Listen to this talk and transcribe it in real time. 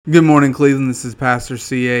Good morning, Cleveland. This is Pastor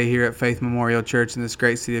CA here at Faith Memorial Church in this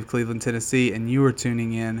great city of Cleveland, Tennessee, and you are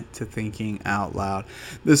tuning in to Thinking Out Loud.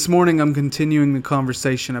 This morning, I'm continuing the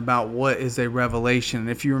conversation about what is a revelation. And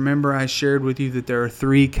if you remember, I shared with you that there are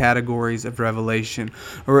three categories of revelation,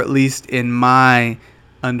 or at least in my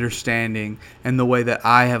understanding and the way that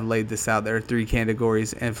I have laid this out, there are three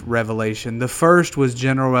categories of revelation. The first was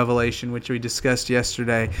general revelation, which we discussed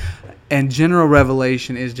yesterday. And general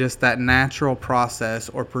revelation is just that natural process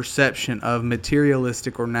or perception of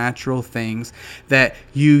materialistic or natural things that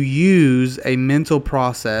you use a mental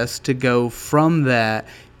process to go from that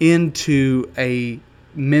into a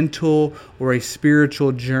mental or a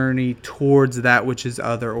spiritual journey towards that which is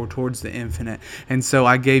other or towards the infinite. And so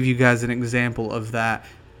I gave you guys an example of that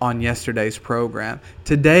on yesterday's program.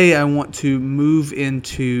 Today I want to move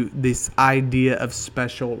into this idea of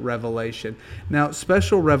special revelation. Now,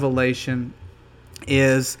 special revelation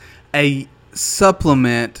is a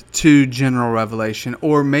supplement to general revelation,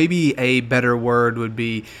 or maybe a better word would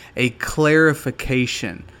be a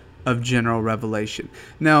clarification of general revelation.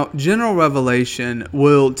 Now, general revelation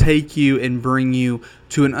will take you and bring you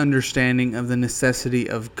to an understanding of the necessity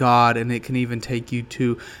of God, and it can even take you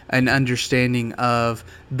to an understanding of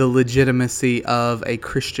the legitimacy of a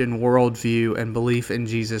Christian worldview and belief in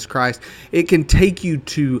Jesus Christ. It can take you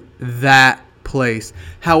to that place.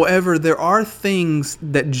 However, there are things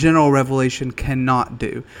that general revelation cannot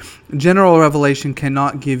do. General revelation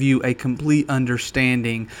cannot give you a complete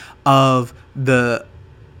understanding of the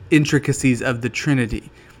intricacies of the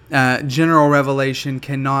Trinity. General revelation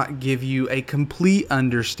cannot give you a complete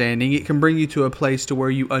understanding. It can bring you to a place to where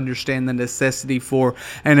you understand the necessity for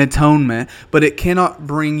an atonement, but it cannot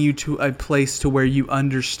bring you to a place to where you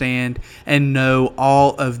understand and know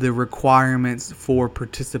all of the requirements for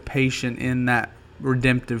participation in that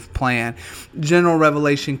redemptive plan. General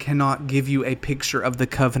revelation cannot give you a picture of the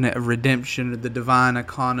covenant of redemption or the divine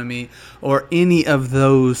economy or any of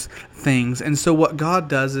those things. And so what God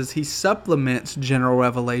does is He supplements general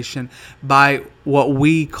revelation by what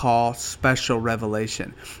we call special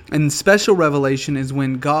revelation. And special revelation is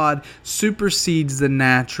when God supersedes the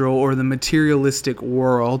natural or the materialistic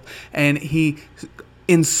world, and He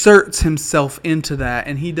inserts Himself into that.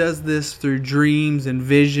 And He does this through dreams and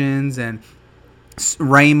visions and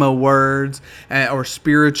rhema words, or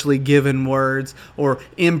spiritually given words, or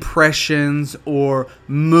impressions, or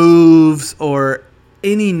moves, or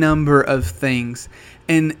any number of things.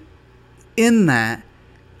 And in that,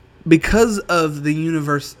 because of the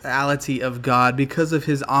universality of God, because of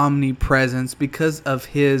His omnipresence, because of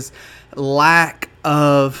His lack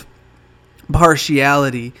of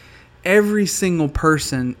partiality, every single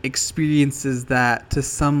person experiences that to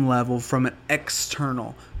some level from an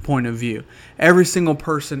external point of view. Every single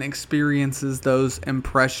person experiences those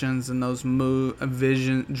impressions and those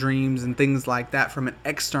vision, dreams, and things like that from an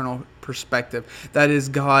external perspective. That is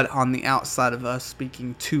God on the outside of us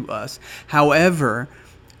speaking to us. However,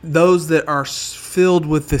 those that are filled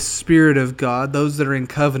with the Spirit of God, those that are in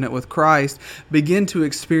covenant with Christ, begin to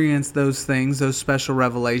experience those things, those special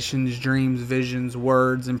revelations, dreams, visions,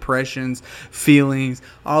 words, impressions, feelings,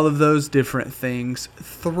 all of those different things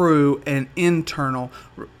through an internal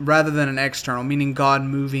rather than an external, meaning God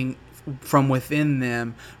moving from within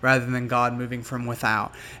them rather than God moving from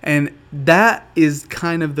without. And that is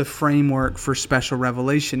kind of the framework for special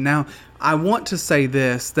revelation. Now, I want to say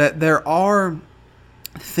this, that there are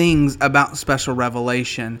things about special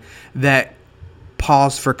revelation that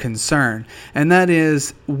pause for concern, and that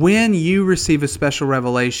is when you receive a special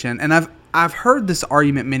revelation. And I've heard this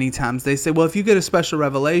argument many times. They say, well, if you get a special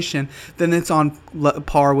revelation, then it's on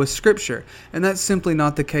par with Scripture, and that's simply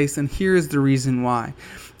not the case. And here's the reason why.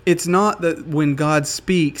 It's not that when God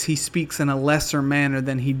speaks, He speaks in a lesser manner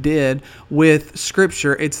than He did with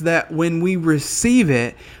Scripture. It's that when we receive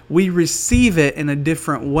it in a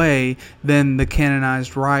different way than the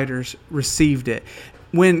canonized writers received it.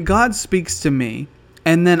 When God speaks to me,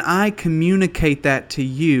 and then I communicate that to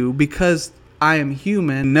you, because I am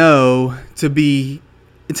human, know to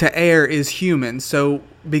err is human. So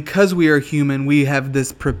because we are human, we have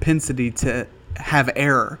this propensity to have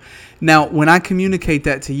error. Now, when I communicate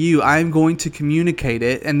that to you, I'm going to communicate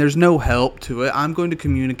it, and there's no help to it. I'm going to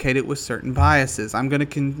communicate it with certain biases. I'm going to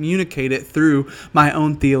communicate it through my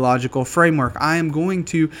own theological framework. I am going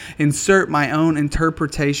to insert my own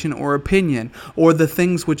interpretation or opinion, or the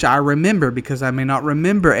things which I remember, because I may not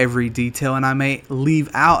remember every detail, and I may leave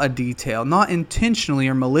out a detail, not intentionally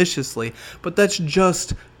or maliciously, but that's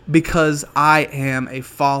just because I am a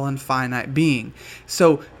fallen, finite being.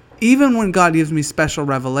 So even when God gives me special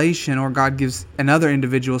revelation, or God gives another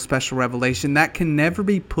individual special revelation, that can never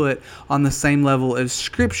be put on the same level as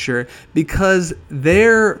Scripture, because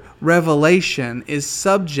their revelation is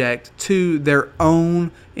subject to their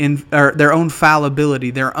own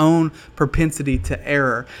fallibility, their own propensity to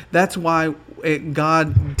error. That's why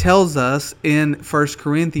God tells us in 1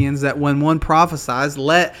 Corinthians that when one prophesies,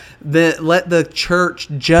 let the church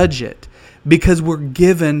judge it, because we're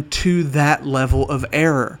given to that level of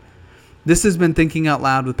error. This has been Thinking Out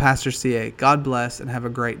Loud with Pastor CA. God bless and have a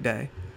great day.